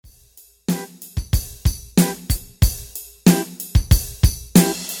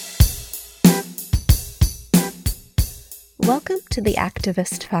Welcome to the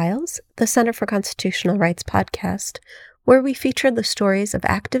Activist Files, the Center for Constitutional Rights podcast, where we feature the stories of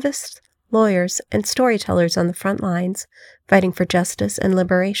activists, lawyers, and storytellers on the front lines fighting for justice and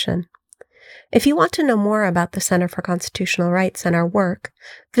liberation. If you want to know more about the Center for Constitutional Rights and our work,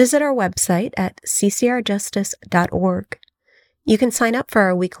 visit our website at ccrjustice.org. You can sign up for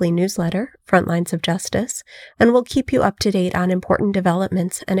our weekly newsletter, Frontlines of Justice, and we'll keep you up to date on important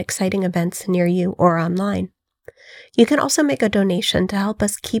developments and exciting events near you or online. You can also make a donation to help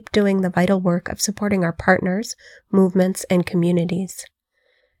us keep doing the vital work of supporting our partners, movements, and communities.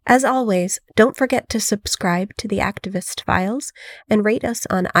 As always, don't forget to subscribe to the Activist Files and rate us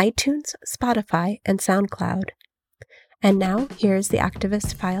on iTunes, Spotify, and SoundCloud. And now, here's the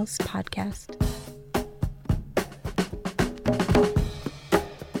Activist Files podcast.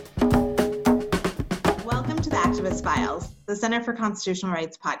 Welcome to the Activist Files, the Center for Constitutional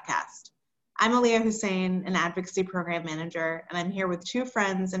Rights podcast. I'm Aliya Hussain, an advocacy program manager, and I'm here with two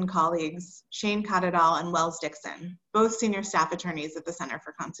friends and colleagues, Shayana Kadidal and Wells Dixon, both senior staff attorneys at the Center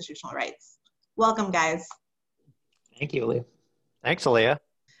for Constitutional Rights. Welcome, guys. Thank you, Aliya. Thanks, Aliya.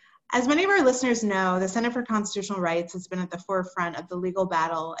 As many of our listeners know, the Center for Constitutional Rights has been at the forefront of the legal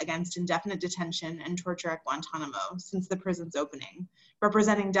battle against indefinite detention and torture at Guantánamo since the prison's opening,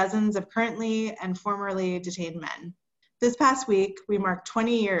 representing dozens of currently and formerly detained men. This past week, we marked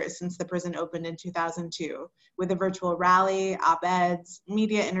 20 years since the prison opened in 2002, with a virtual rally, op-eds,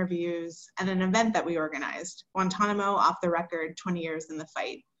 media interviews, and an event that we organized, Guantánamo Off the Record, 20 Years in the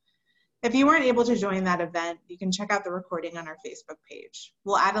Fight. If you weren't able to join that event, you can check out the recording on our Facebook page.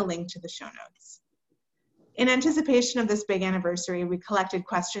 We'll add a link to the show notes. In anticipation of this big anniversary, we collected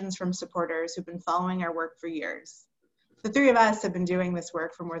questions from supporters who've been following our work for years. The three of us have been doing this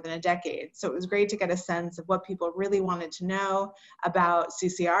work for more than a decade, so it was great to get a sense of what people really wanted to know about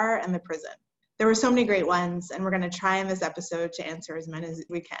CCR and the prison. There were so many great ones, and we're going to try in this episode to answer as many as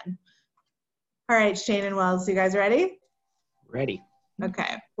we can. All right, Shane and Wells, you guys ready? Ready.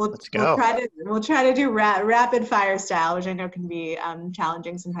 Okay, Let's go. We'll try to do rapid fire style, which I know can be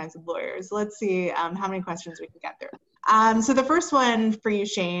challenging sometimes with lawyers. Let's see how many questions we can get through. So the first one for you,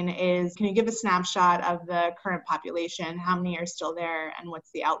 Shane, is can you give a snapshot of the current population? How many are still there, and what's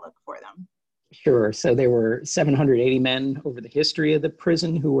the outlook for them? Sure. So there were 780 men over the history of the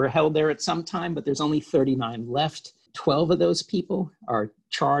prison who were held there at some time, but there's only 39 left. 12 of those people are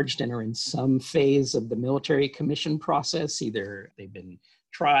charged and are in some phase of the military commission process. Either they've been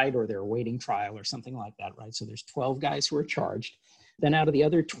tried or they're awaiting trial or something like that, right? So there's 12 guys who are charged. Then out of the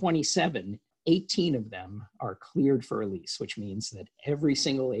other 27, 18 of them are cleared for release, which means that every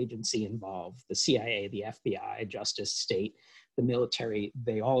single agency involved, the CIA, the FBI, Justice, State, the military,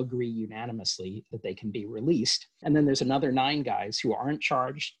 they all agree unanimously that they can be released. And then there's another 9 guys who aren't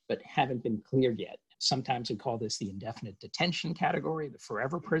charged but haven't been cleared yet. Sometimes we call this the indefinite detention category, the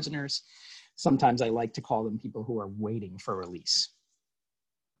forever prisoners. Sometimes I like to call them people who are waiting for release.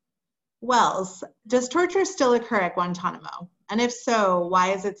 Wells, does torture still occur at Guantánamo? And if so,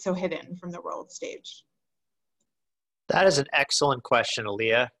 why is it so hidden from the world stage? That is an excellent question,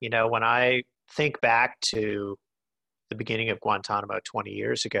 Aliya. You know, when I think back to the beginning of Guantánamo 20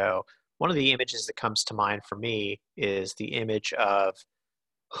 years ago, one of the images that comes to mind for me is the image of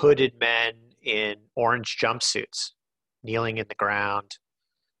hooded men in orange jumpsuits kneeling in the ground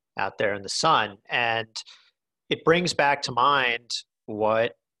out there in the sun. And it brings back to mind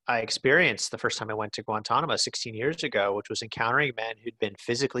what I experienced the first time I went to Guantánamo 16 years ago, which was encountering men who'd been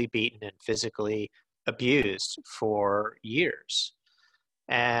physically beaten and physically abused for years.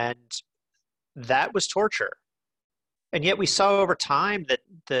 And that was torture. And yet we saw over time that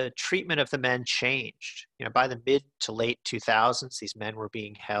the treatment of the men changed. You know, by the mid to late 2000s, these men were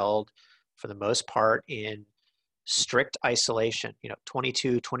being held for the most part in strict isolation,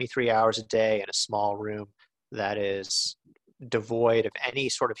 22, 23 hours a day in a small room that is devoid of any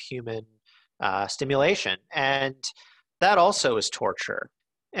sort of human stimulation. And that also is torture.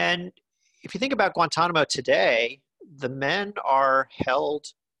 And if you think about Guantánamo today, the men are held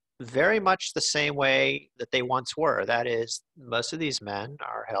very much the same way that they once were. That is, most of these men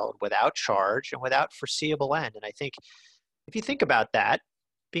are held without charge and without foreseeable end. And I think if you think about that,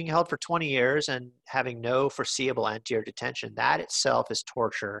 being held for 20 years and having no foreseeable end to your detention, that itself is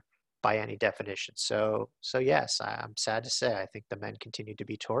torture by any definition. So yes, I'm sad to say, I think the men continue to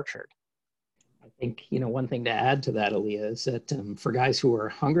be tortured. I think, one thing to add to that, Aliya, is that for guys who are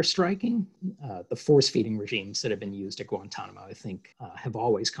hunger striking, the force feeding regimes that have been used at Guantánamo, I think, have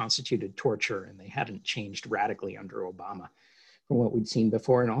always constituted torture, and they haven't changed radically under Obama from what we'd seen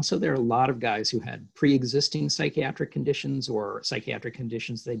before. And also there are a lot of guys who had pre-existing psychiatric conditions or psychiatric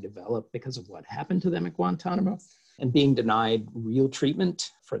conditions they developed because of what happened to them at Guantánamo. And being denied real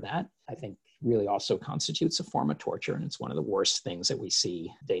treatment for that, I think, really also constitutes a form of torture. And it's one of the worst things that we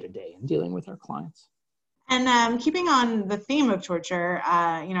see day to day in dealing with our clients. And keeping on the theme of torture,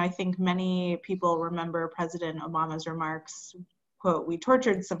 I think many people remember President Obama's remarks, quote, "We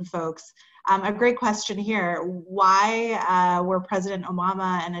tortured some folks." A great question here. Why were President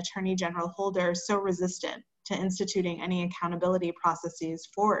Obama and Attorney General Holder so resistant to instituting any accountability processes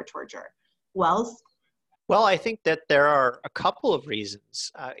for torture? Wells? Well, I think that there are a couple of reasons.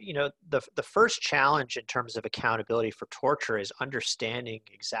 The first challenge in terms of accountability for torture is understanding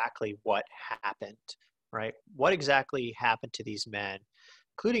exactly what happened, right? What exactly happened to these men,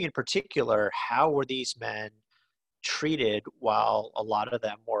 including in particular, how were these men treated while a lot of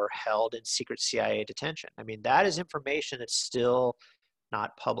them were held in secret CIA detention? I mean, that is information that's still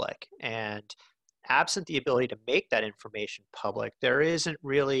not public. And absent the ability to make that information public, there isn't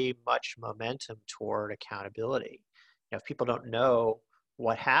really much momentum toward accountability. If people don't know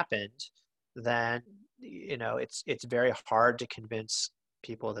what happened, then it's very hard to convince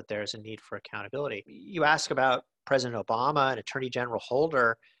people that there's a need for accountability. You ask about President Obama and Attorney General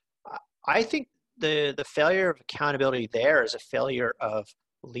Holder. I think the failure of accountability there is a failure of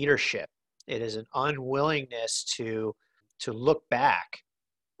leadership. It is an unwillingness to look back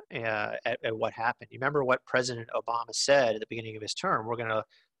at what happened. You remember what President Obama said at the beginning of his term: we're gonna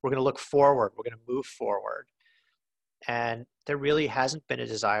look forward, we're gonna move forward. And there really hasn't been a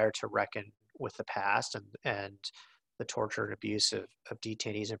desire to reckon with the past and the torture and abuse of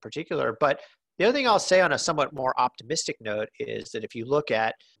detainees in particular. But the other thing I'll say on a somewhat more optimistic note is that if you look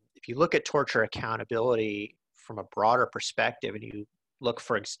at torture accountability from a broader perspective, and you look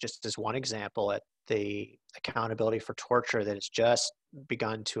for, just as one example, at the accountability for torture that has just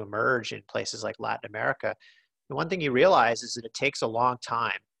begun to emerge in places like Latin America, the one thing you realize is that it takes a long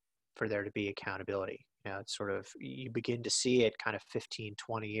time for there to be accountability. It's sort of, you begin to see it kind of 15,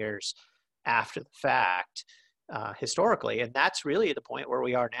 20 years after the fact, historically. And that's really the point where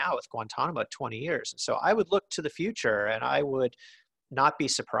we are now with Guantanamo, 20 years. And so I would look to the future, and I would not be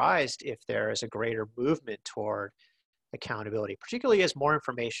surprised if there is a greater movement toward accountability, particularly as more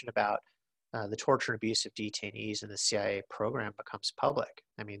information about the torture and abuse of detainees in the CIA program becomes public.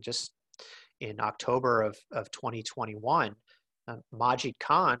 I mean, just in October of 2021, Majid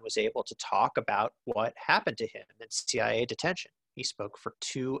Khan was able to talk about what happened to him in CIA detention. He spoke for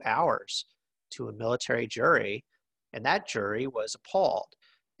 2 hours to a military jury, and that jury was appalled.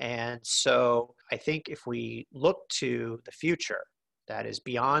 And so I think if we look to the future, that is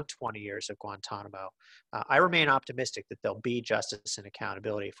beyond 20 years of Guantanamo, I remain optimistic that there'll be justice and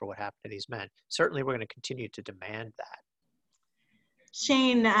accountability for what happened to these men. Certainly, we're going to continue to demand that.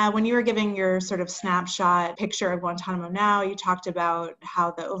 Shane, when you were giving your sort of snapshot picture of Guantanamo now, you talked about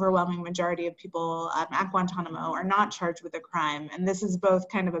how the overwhelming majority of people at Guantanamo are not charged with a crime. And this is both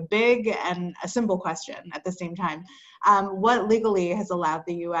kind of a big and a simple question at the same time. What legally has allowed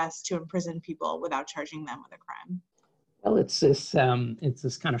the U.S. to imprison people without charging them with a crime? Well, it's this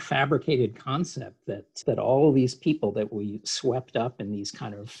kind of fabricated concept that all of these people that we swept up in these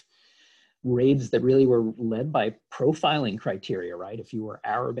kind of raids that really were led by profiling criteria, right? If you were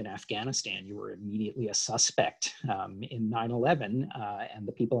Arab in Afghanistan, you were immediately a suspect in 9/11, and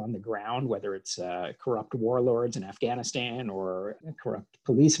the people on the ground, whether it's corrupt warlords in Afghanistan or corrupt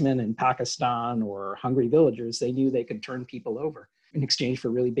policemen in Pakistan or hungry villagers, they knew they could turn people over in exchange for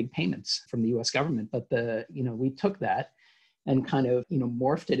really big payments from the U.S. government. But we took that and kind of,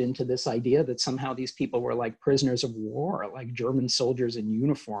 morphed it into this idea that somehow these people were like prisoners of war, like German soldiers in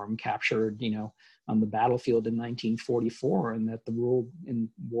uniform captured, on the battlefield in 1944, and that the rule in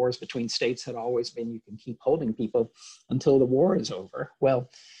wars between states had always been you can keep holding people until the war is over. Well,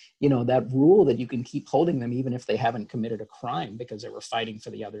 that rule that you can keep holding them even if they haven't committed a crime because they were fighting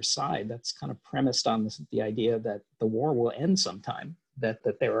for the other side, that's kind of premised on the idea that the war will end sometime, that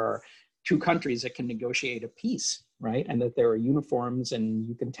there are two countries that can negotiate a peace, right? And that there are uniforms and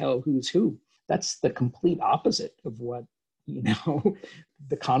you can tell who's who. That's the complete opposite of what,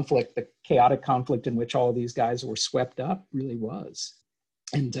 the conflict, the chaotic conflict in which all of these guys were swept up really was.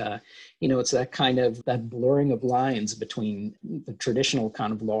 And, it's that blurring of lines between the traditional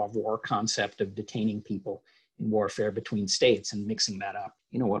kind of law of war concept of detaining people in warfare between states and mixing that up.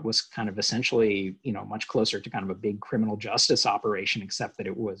 What was kind of essentially, much closer to kind of a big criminal justice operation, except that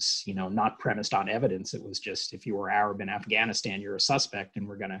it was, not premised on evidence. It was just, if you were Arab in Afghanistan, you're a suspect and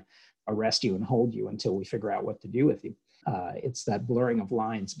we're going to arrest you and hold you until we figure out what to do with you. It's that blurring of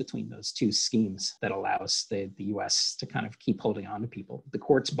lines between those two schemes that allows the U.S. to kind of keep holding on to people. The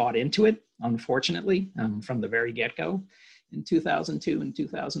courts bought into it, unfortunately, from the very get-go in 2002 and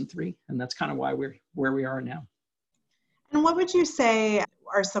 2003. And that's kind of why we're where we are now. And what would you say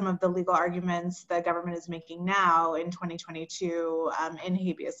are some of the legal arguments the government is making now in 2022 in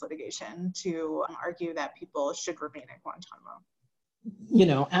habeas litigation to argue that people should remain at Guantanamo?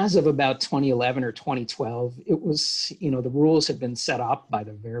 As of about 2011 or 2012, it was, the rules had been set up by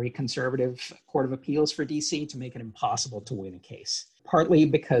the very conservative Court of Appeals for DC to make it impossible to win a case. Partly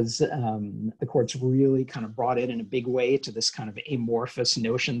because the courts really kind of brought it in a big way to this kind of amorphous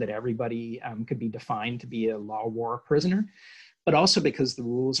notion that everybody could be defined to be a law war prisoner, but also because the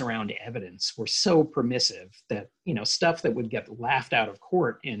rules around evidence were so permissive that, stuff that would get laughed out of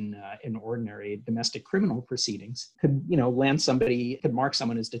court in ordinary domestic criminal proceedings could, could mark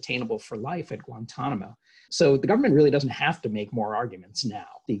someone as detainable for life at Guantanamo. So the government really doesn't have to make more arguments now.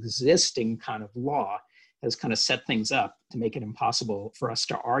 The existing kind of law has kind of set things up to make it impossible for us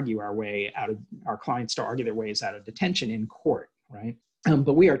to argue our clients to argue their ways out of detention in court, right?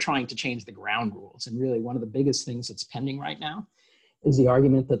 But we are trying to change the ground rules. And really one of the biggest things that's pending right now is the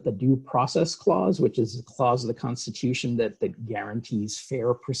argument that the due process clause, which is a clause of the Constitution that guarantees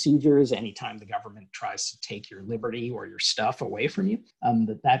fair procedures anytime the government tries to take your liberty or your stuff away from you,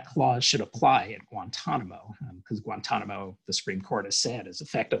 that clause should apply at Guantanamo, because Guantanamo, the Supreme Court has said, is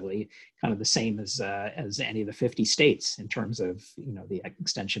effectively kind of the same as any of the 50 states in terms of the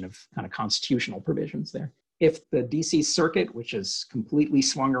extension of kind of constitutional provisions there. If the DC Circuit, which is completely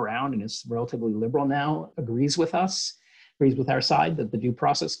swung around and is relatively liberal now, agrees with our side that the due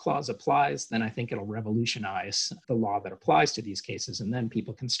process clause applies, then I think it'll revolutionize the law that applies to these cases. And then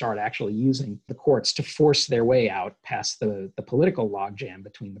people can start actually using the courts to force their way out past the political logjam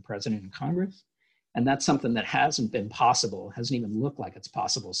between the president and Congress. And that's something that hasn't been possible, hasn't even looked like it's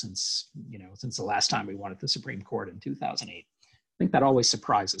possible since the last time we won at the Supreme Court in 2008. I think that always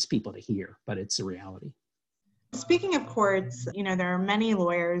surprises people to hear, but it's a reality. Speaking of courts, there are many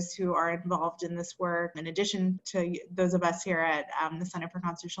lawyers who are involved in this work, in addition to those of us here at the Center for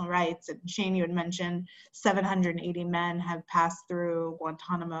Constitutional Rights. And Shane, you had mentioned 780 men have passed through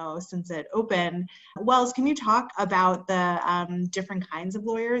Guantanamo since it opened. Wells, can you talk about the different kinds of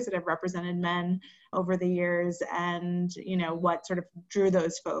lawyers that have represented men over the years and, what sort of drew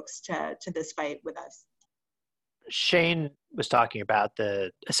those folks to this fight with us? Shane was talking about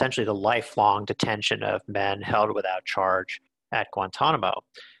essentially the lifelong detention of men held without charge at Guantanamo.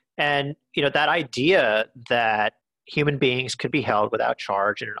 And, that idea that human beings could be held without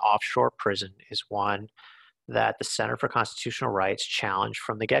charge in an offshore prison is one that the Center for Constitutional Rights challenged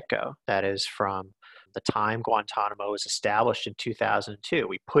from the get-go. That is, from the time Guantanamo was established in 2002.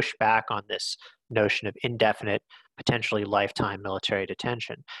 We pushed back on this notion of indefinite, potentially lifetime military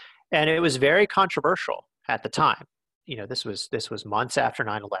detention. And it was very controversial at the time. This was months after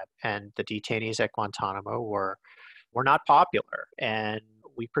 9/11, and the detainees at Guantanamo were not popular. And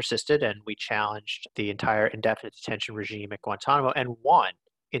we persisted and we challenged the entire indefinite detention regime at Guantanamo and won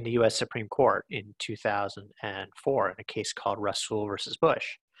in the U.S. Supreme Court in 2004 in a case called Rasul versus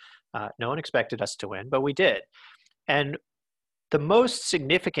Bush. No one expected us to win, but we did. And the most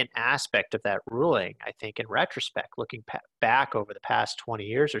significant aspect of that ruling, I think, in retrospect, looking back over the past 20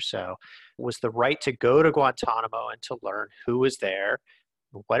 years or so, was the right to go to Guantanamo and to learn who was there,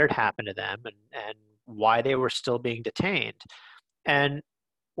 what had happened to them, and why they were still being detained. And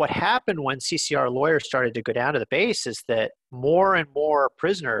what happened when CCR lawyers started to go down to the base is that more and more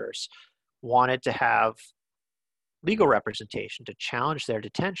prisoners wanted to have legal representation to challenge their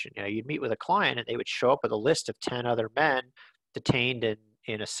detention. You'd meet with a client and they would show up with a list of 10 other men detained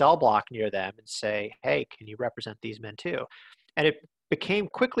in a cell block near them and say, hey, can you represent these men too? And it became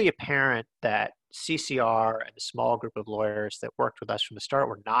quickly apparent that CCR and the small group of lawyers that worked with us from the start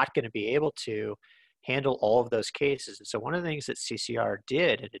were not going to be able to handle all of those cases. And so one of the things that CCR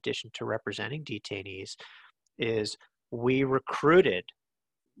did, in addition to representing detainees, is we recruited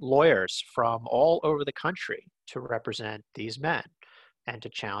lawyers from all over the country to represent these men and to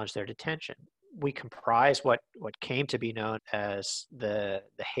challenge their detention. We comprise what came to be known as the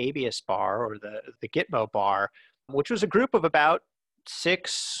habeas bar, or the Gitmo bar, which was a group of about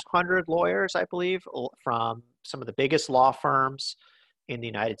 600 lawyers, I believe, from some of the biggest law firms in the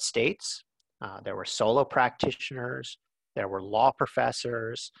United States. There were solo practitioners, there were law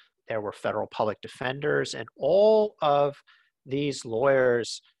professors, there were federal public defenders, and all of these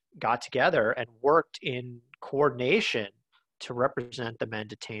lawyers got together and worked in coordination to represent the men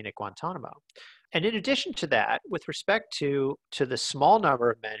detained at Guantanamo. And in addition to that, with respect to the small number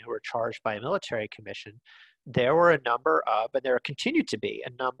of men who were charged by a military commission, there were a number of, and there continued to be,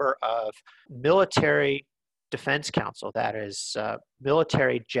 a number of military defense counsel, that is,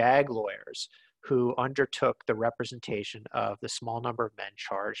 military JAG lawyers, who undertook the representation of the small number of men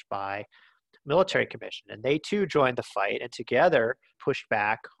charged by military commission. And they too joined the fight and together pushed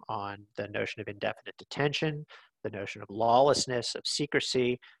back on the notion of indefinite detention, the notion of lawlessness, of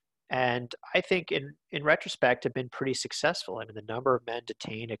secrecy. And I think in retrospect have been pretty successful. I mean, the number of men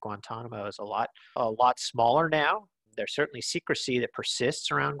detained at Guantanamo is a lot smaller now. There's certainly secrecy that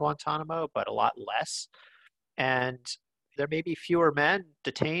persists around Guantanamo, but a lot less. And there may be fewer men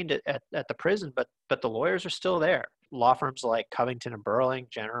detained at the prison, but the lawyers are still there. Law firms like Covington and Burling,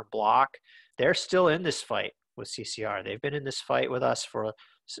 Jenner and Block, they're still in this fight with CCR. They've been in this fight with us for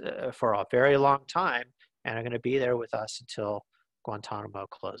a very long time and are going to be there with us until Guantanamo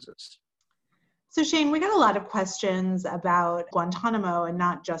closes. So Shane, we got a lot of questions about Guantanamo and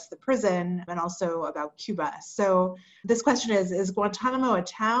not just the prison, and also about Cuba. So this question is Guantanamo a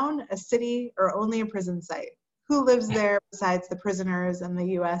town, a city, or only a prison site? Who lives there besides the prisoners and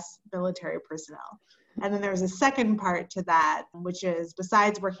the U.S. military personnel? And then there's a second part to that, which is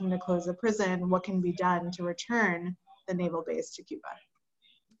besides working to close the prison, what can be done to return the naval base to Cuba?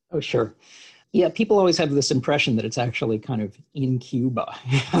 Oh, sure. Yeah, people always have this impression that it's actually kind of in Cuba,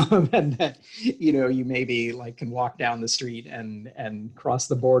 and that, you maybe can walk down the street and cross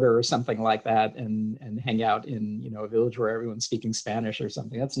the border or something like that and hang out in, a village where everyone's speaking Spanish or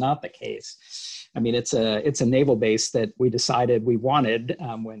something. That's not the case. I mean, it's a naval base that we decided we wanted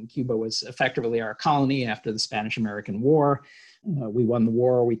when Cuba was effectively our colony after the Spanish-American War. We won the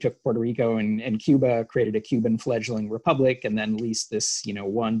war, we took Puerto Rico and Cuba, created a Cuban fledgling republic, and then leased this,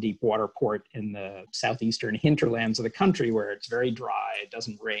 one deep water port in the southeastern hinterlands of the country where it's very dry, it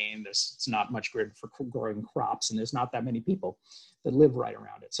doesn't rain, it's not much good for growing crops, and there's not that many people that live right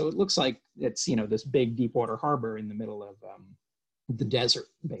around it. So it looks like it's, this big deep water harbor in the middle of the desert,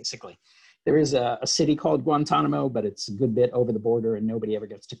 basically. There is a city called Guantanamo, but it's a good bit over the border and nobody ever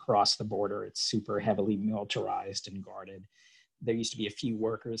gets to cross the border. It's super heavily militarized and guarded. There used to be a few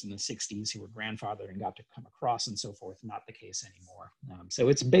workers in the 60s who were grandfathered and got to come across and so forth. Not the case anymore. So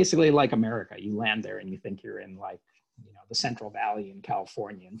it's basically like America. You land there and you think you're in the Central Valley in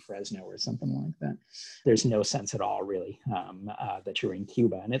California, in Fresno or something like that. There's no sense at all really that you're in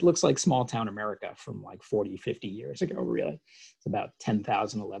Cuba. And it looks like small town America from 40, 50 years ago, really. It's about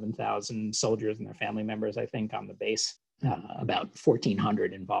 10,000, 11,000 soldiers and their family members, I think, on the base. About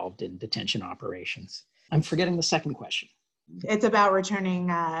 1,400 involved in detention operations. I'm forgetting the second question. It's about returning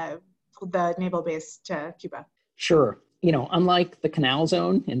the naval base to Cuba. Sure. Unlike the Canal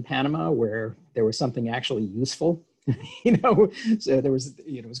Zone in Panama, where there was something actually useful, so there was,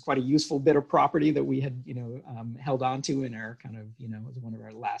 it was quite a useful bit of property that we had, held on to in our kind of, was one of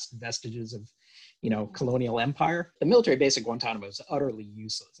our last vestiges of, colonial empire. The military base at Guantanamo is utterly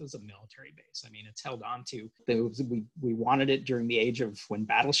useless as a military base. I mean, it's held on to. We wanted it during the age of when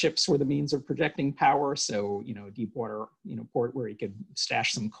battleships were the means of projecting power. So, deep water, port where you could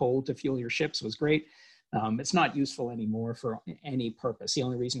stash some coal to fuel your ships was great. It's not useful anymore for any purpose. The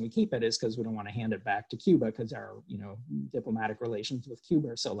only reason we keep it is because we don't want to hand it back to Cuba because our, diplomatic relations with Cuba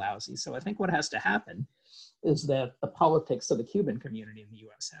are so lousy. So I think what has to happen is that the politics of the Cuban community in the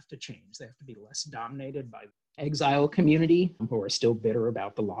US have to change. They have to be less dominated by the exile community who are still bitter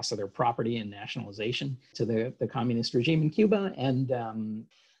about the loss of their property and nationalization to the communist regime in Cuba, and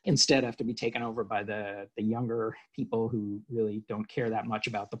instead have to be taken over by the younger people who really don't care that much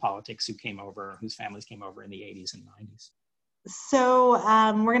about the politics, whose families came over in the 80s and 90s. So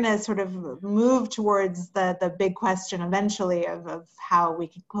we're going to sort of move towards the big question eventually of how we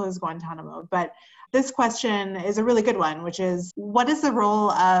can close Guantanamo. But this question is a really good one, which is, what is the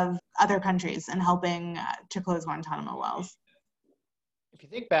role of other countries in helping to close Guantanamo Wells? If you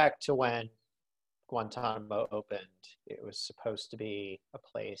think back to when Guantanamo opened, it was supposed to be a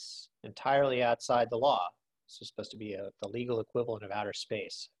place entirely outside the law. This was supposed to be the legal equivalent of outer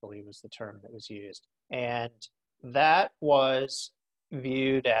space, I believe was the term that was used. And that was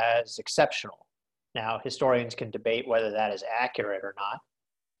viewed as exceptional. Now, historians can debate whether that is accurate or not,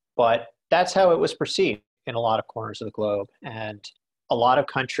 but that's how it was perceived in a lot of corners of the globe. And a lot of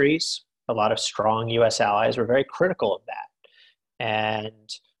countries, a lot of strong US allies were very critical of that. And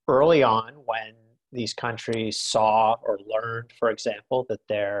early on, when these countries saw or learned, for example, that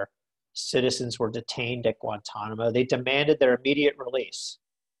their citizens were detained at Guantanamo, they demanded their immediate release.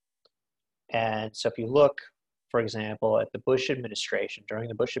 And so if you look, for example, at the Bush administration, during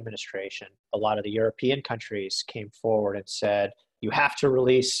the Bush administration, a lot of the European countries came forward and said, you have to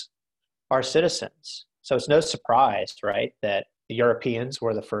release our citizens. So it's no surprise, right, that the Europeans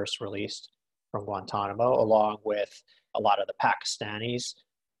were the first released from Guantanamo, along with a lot of the Pakistanis.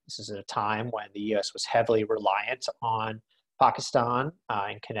 This is at a time when the U.S. was heavily reliant on Pakistan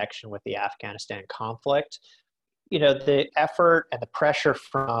in connection with the Afghanistan conflict. The effort and the pressure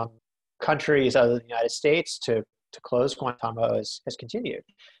from countries other than the United States to close Guantanamo has continued.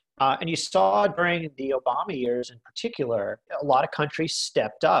 And you saw during the Obama years in particular, a lot of countries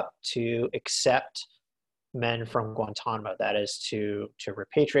stepped up to accept men from Guantanamo, that is to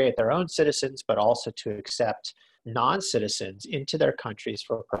repatriate their own citizens, but also to accept non-citizens into their countries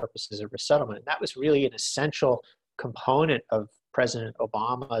for purposes of resettlement. And that was really an essential component of President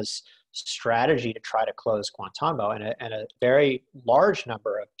Obama's strategy to try to close Guantanamo. And a very large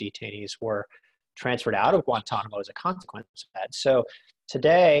number of detainees were transferred out of Guantanamo as a consequence of that. So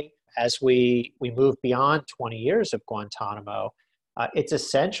today, as we move beyond 20 years of Guantanamo, it's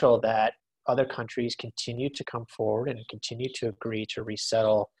essential that other countries continue to come forward and continue to agree to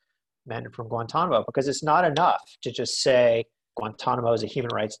resettle men from Guantanamo, because it's not enough to just say Guantanamo is a human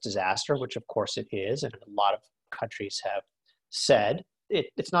rights disaster, which of course it is, and a lot of countries have said.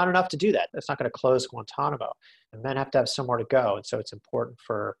 It's not enough to do that. That's not going to close Guantanamo. And men have to have somewhere to go. And so it's important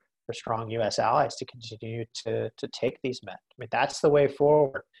for strong U.S. allies to continue to take these men. I mean, that's the way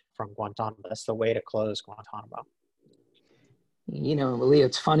forward from Guantanamo. That's the way to close Guantanamo. You know, Aliya,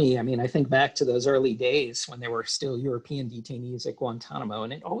 it's funny. I mean, I think back to those early days when there were still European detainees at Guantanamo,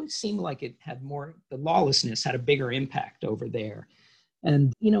 and it always seemed like it had the lawlessness had a bigger impact over there.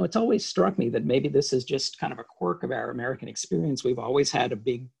 And, you know, it's always struck me that maybe this is just kind of a quirk of our American experience. We've always had a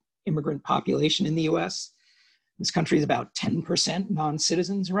big immigrant population in the U.S. This country is about 10%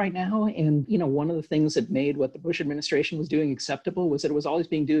 non-citizens right now. And, you know, one of the things that made what the Bush administration was doing acceptable was that it was always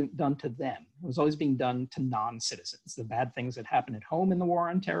being done to them. It was always being done to non-citizens. The bad things that happened at home in the war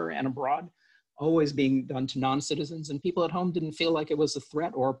on terror and abroad, always being done to non-citizens. And people at home didn't feel like it was a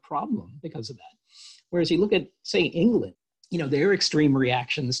threat or a problem because of that. Whereas you look at, say, England, you know, their extreme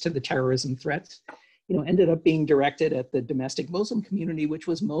reactions to the terrorism threats, you know, ended up being directed at the domestic Muslim community, which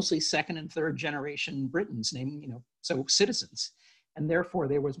was mostly second and third generation Britons, so citizens. And therefore,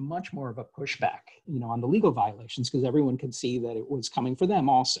 there was much more of a pushback, you know, on the legal violations, because everyone could see that it was coming for them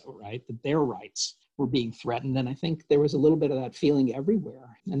also, right? That their rights were being threatened. And I think there was a little bit of that feeling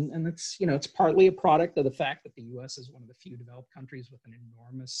everywhere. And it's, you know, it's partly a product of the fact that the US is one of the few developed countries with an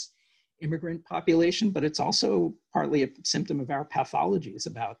enormous immigrant population, but it's also partly a symptom of our pathologies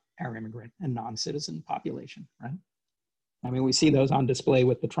about our immigrant and non-citizen population, right? I mean, we see those on display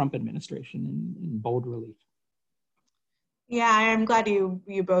with the Trump administration in bold relief. Yeah, I'm glad you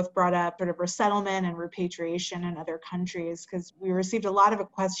both brought up sort of resettlement and repatriation in other countries, because we received a lot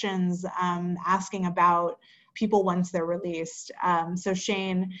of questions asking about people once they're released. So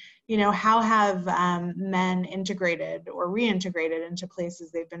Shane, you know, how have men integrated or reintegrated into places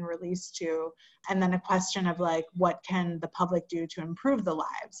they've been released to? And then a question of like, what can the public do to improve the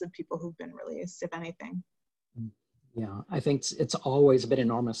lives of people who've been released, if anything? Yeah, I think it's always been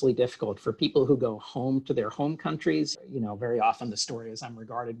enormously difficult for people who go home to their home countries. You know, very often the story is I'm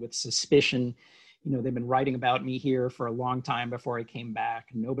regarded with suspicion. You know, they've been writing about me here for a long time before I came back.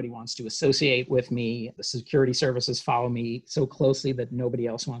 Nobody wants to associate with me. The security services follow me so closely that nobody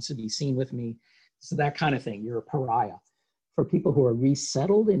else wants to be seen with me. So that kind of thing, you're a pariah. For people who are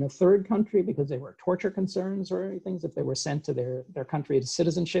resettled in a third country because they were torture concerns or things, if they were sent to their country as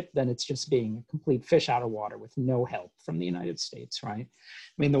citizenship, then it's just being a complete fish out of water with no help from the United States, right?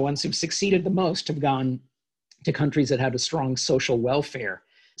 I mean, the ones who've succeeded the most have gone to countries that had a strong social welfare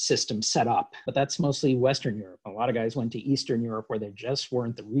system set up, but that's mostly Western Europe. A lot of guys went to Eastern Europe where there just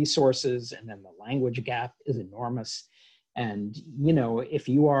weren't the resources, and then the language gap is enormous. And, you know, if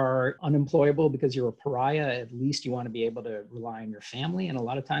you are unemployable because you're a pariah, at least you want to be able to rely on your family. And a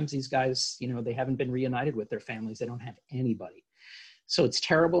lot of times these guys, you know, they haven't been reunited with their families. They don't have anybody. So it's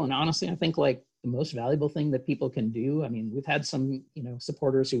terrible. And honestly, I think like the most valuable thing that people can do, I mean, we've had some, you know,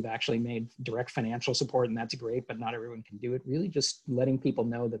 supporters who've actually made direct financial support, and that's great, but not everyone can do it. Really just letting people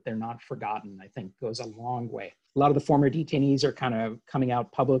know that they're not forgotten, I think goes a long way. A lot of the former detainees are kind of coming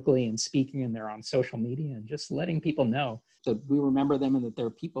out publicly and speaking, and they're on social media, and just letting people know that we remember them and that there are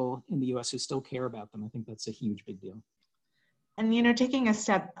people in the US who still care about them. I think that's a huge, big deal. And, you know, taking a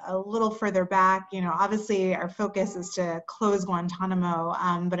step a little further back, you know, obviously our focus is to close Guantanamo,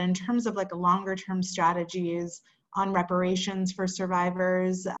 but in terms of like a longer term strategies on reparations for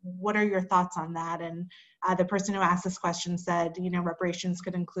survivors, what are your thoughts on that? And the person who asked this question said, you know, reparations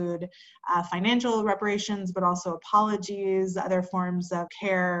could include financial reparations, but also apologies, other forms of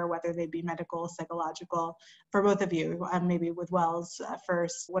care, whether they be medical, psychological. For both of you, maybe with Wells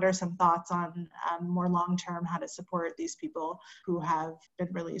first, what are some thoughts on more long-term how to support these people who have been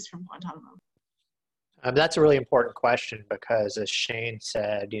released from Guantanamo? That's a really important question because, as Shane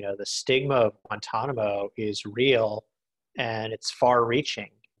said, you know, the stigma of Guantanamo is real and it's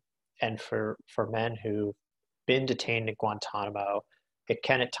far-reaching. And for men who've been detained in Guantanamo, it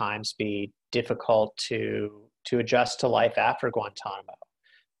can at times be difficult to adjust to life after Guantanamo.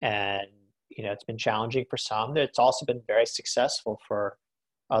 And, it's been challenging for some. It's also been very successful for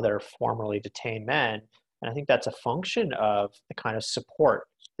other formerly detained men. And I think that's a function of the kind of support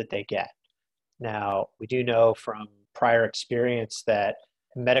that they get. Now, we do know from prior experience that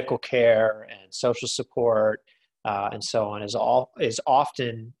medical care and social support and so on is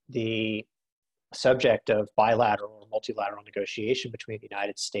often the subject of bilateral or multilateral negotiation between the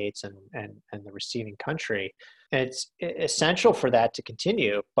United States and the receiving country. And it's essential for that to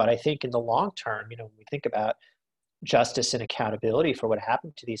continue. But I think in the long term, when we think about justice and accountability for what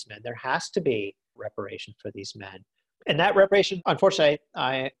happened to these men, there has to be reparation for these men. And that reparation, unfortunately,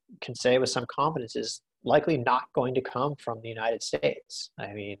 I can say with some confidence, is likely not going to come from the United States.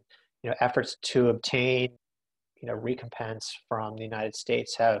 I mean, efforts to obtain, recompense from the United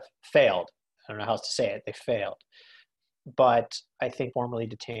States have failed. I don't know how else to say it. They failed. But I think formerly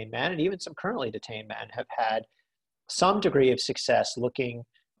detained men and even some currently detained men have had some degree of success looking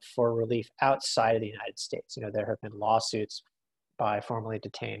for relief outside of the United States. There have been lawsuits by formerly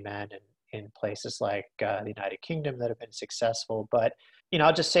detained men in places like the United Kingdom that have been successful. But,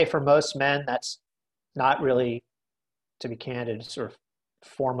 I'll just say for most men, that's not really, to be candid, sort of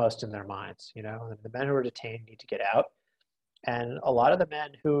foremost in their minds. The men who are detained need to get out. And a lot of the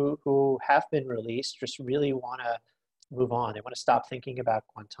men who have been released just really want to move on. They want to stop thinking about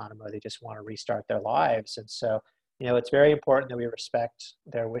Guantanamo. They just want to restart their lives. And so, it's very important that we respect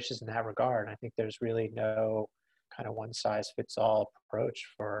their wishes in that regard. And I think there's really no kind of one-size-fits-all approach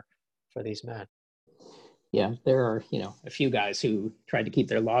for these men. Yeah, there are, a few guys who tried to keep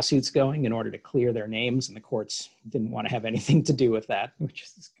their lawsuits going in order to clear their names, and the courts didn't want to have anything to do with that, which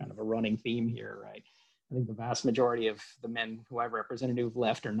is kind of a running theme here, right? I think the vast majority of the men who I've represented who've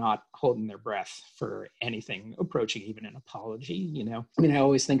left are not holding their breath for anything approaching even an apology, I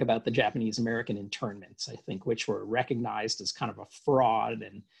always think about the Japanese American internments, I think, which were recognized as kind of a fraud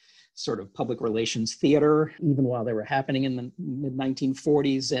and sort of public relations theater, even while they were happening in the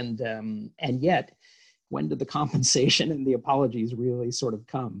mid-1940s. And yet, when did the compensation and the apologies really sort of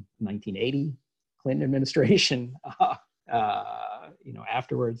come? 1980, Clinton administration.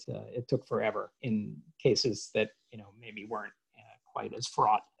 Afterwards, it took forever in cases that, maybe weren't quite as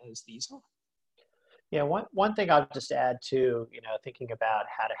fraught as these are. Yeah, one thing I'll just add to, thinking about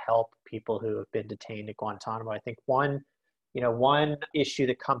how to help people who have been detained at Guantanamo, I think one issue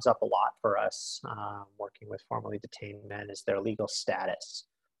that comes up a lot for us working with formerly detained men is their legal status.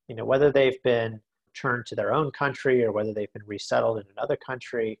 Whether they've been returned to their own country or whether they've been resettled in another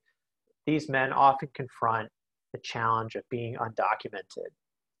country, these men often confront the challenge of being undocumented,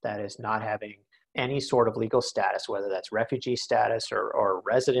 that is, not having any sort of legal status, whether that's refugee status or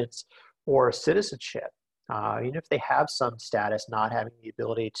residence or citizenship. Even if they have some status, not having the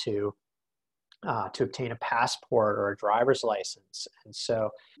ability to obtain a passport or a driver's license. And so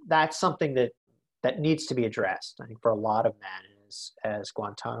that's something that needs to be addressed, I think, for a lot of men as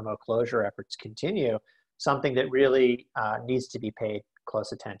Guantanamo closure efforts continue, something that really needs to be paid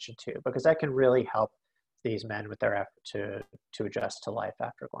close attention to, because that can really help these men with their effort to adjust to life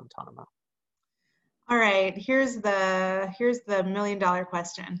after Guantanamo. All right, here's the $1 million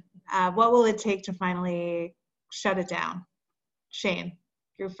question. What will it take to finally shut it down? Shane,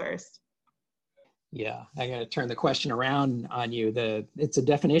 you first. Yeah, I got to turn the question around on you. It's a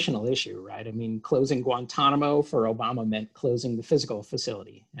definitional issue, right? I mean, closing Guantanamo for Obama meant closing the physical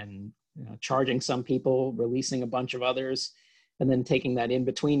facility and charging some people, releasing a bunch of others, and then taking that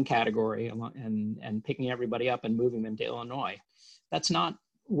in-between category and picking everybody up and moving them to Illinois. That's not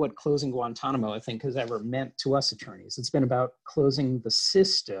what closing Guantanamo, I think, has ever meant to us attorneys. It's been about closing the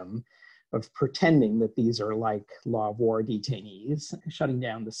system of pretending that these are like law of war detainees, shutting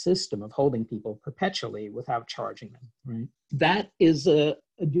down the system of holding people perpetually without charging them, right? That is a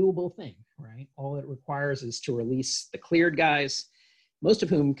doable thing, right? All it requires is to release the cleared guys, most of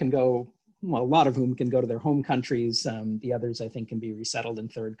whom can go, well, a lot of whom can go to their home countries. The others, I think, can be resettled in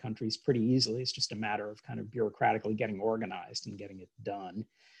third countries pretty easily. It's just a matter of kind of bureaucratically getting organized and getting it done.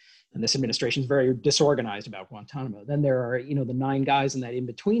 And this administration is very disorganized about Guantanamo. Then there are, the 9 guys in that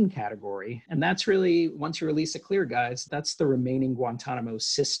in-between category. And that's really, once you release the clear guys, that's the remaining Guantanamo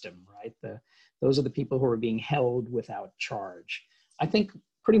system, right? Those are the people who are being held without charge. I think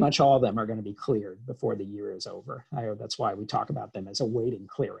pretty much all of them are going to be cleared before the year is over. That's why we talk about them as awaiting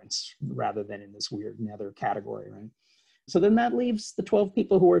clearance rather than in this weird nether category, right? So then that leaves the 12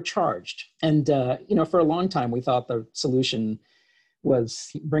 people who are charged. And, for a long time, we thought the solution was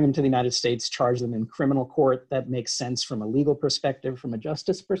bring them to the United States, charge them in criminal court. That makes sense from a legal perspective. From a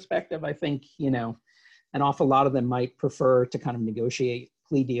justice perspective, I think, An awful lot of them might prefer to kind of negotiate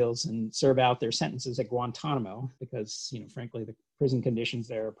plea deals and serve out their sentences at Guantanamo because, frankly, the prison conditions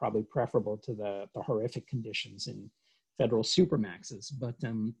there are probably preferable to the horrific conditions in federal supermaxes. But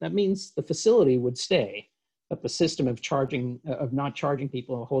that means the facility would stay, but the system of not charging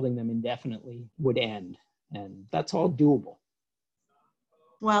people, holding them indefinitely would end. And that's all doable.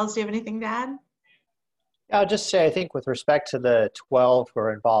 Wells, do you have anything to add? I'll just say, I think with respect to the 12 who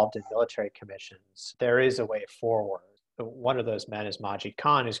are involved in military commissions, there is a way forward. One of those men is Majid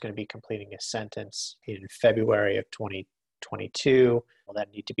Khan, who's going to be completing his sentence in February of 2022. Will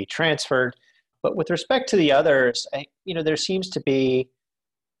that need to be transferred? But with respect to the others, there seems to be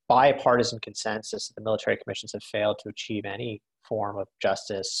bipartisan consensus that the military commissions have failed to achieve any form of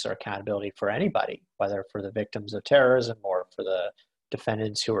justice or accountability for anybody, whether for the victims of terrorism or for the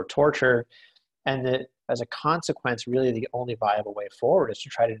defendants who were tortured. And that as a consequence, really the only viable way forward is to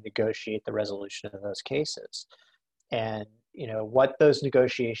try to negotiate the resolution of those cases. And, what those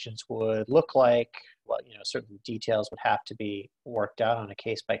negotiations would look like, well, certain details would have to be worked out on a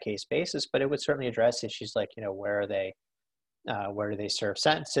case-by-case basis, but it would certainly address issues like, where do they serve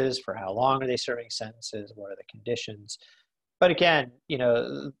sentences, for how long are they serving sentences, what are the conditions? But again,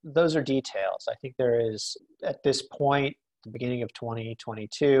 those are details. I think there is, at this point, the beginning of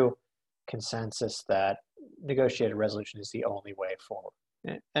 2022, consensus that negotiated resolution is the only way forward.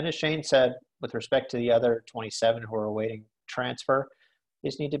 And as Shane said, with respect to the other 27 who are awaiting transfer, they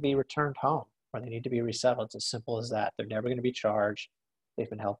just need to be returned home or they need to be resettled. It's as simple as that. They're never going to be charged. They've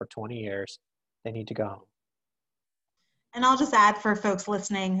been held for 20 years. They need to go home. And I'll just add for folks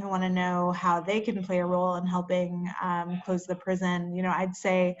listening who want to know how they can play a role in helping close the prison, I'd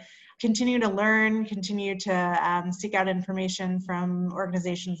say continue to learn, continue to seek out information from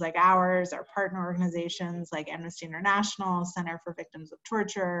organizations like ours, our partner organizations like Amnesty International, Center for Victims of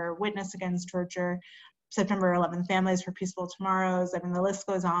Torture, Witness Against Torture, September 11th Families for Peaceful Tomorrows. I mean, the list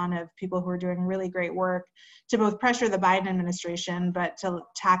goes on of people who are doing really great work to both pressure the Biden administration, but to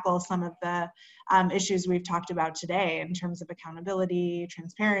tackle some of the issues we've talked about today in terms of accountability,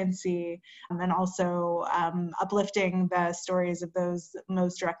 transparency, and also uplifting the stories of those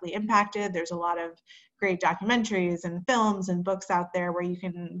most directly impacted. There's a lot of great documentaries and films and books out there where you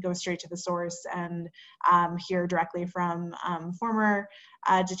can go straight to the source and hear directly from former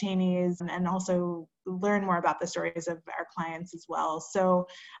detainees and also learn more about the stories of our clients as well. So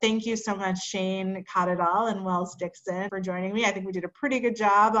thank you so much, Shayana Kadidal and Wells Dixon, for joining me. I think we did a pretty good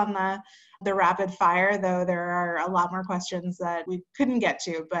job on the rapid fire, though there are a lot more questions that we couldn't get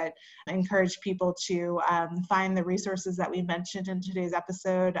to, but I encourage people to find the resources that we mentioned in today's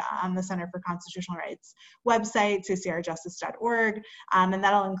episode on the Center for Constitutional Rights website, ccrjustice.org, and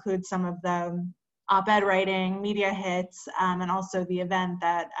that'll include some of the op-ed writing, media hits, and also the event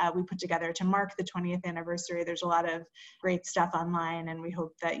that we put together to mark the 20th anniversary. There's a lot of great stuff online, and we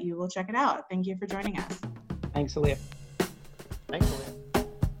hope that you will check it out. Thank you for joining us. Thanks, Aliya. Thanks, Aliya.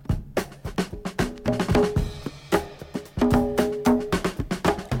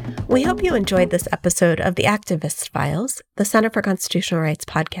 We hope you enjoyed this episode of the Activist Files, the Center for Constitutional Rights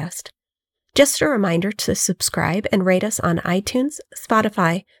podcast. Just a reminder to subscribe and rate us on iTunes,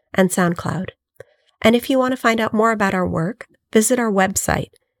 Spotify, and SoundCloud. And if you want to find out more about our work, visit our website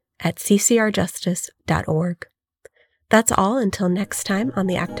at ccrjustice.org. That's all until next time on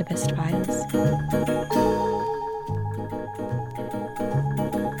the Activist Files.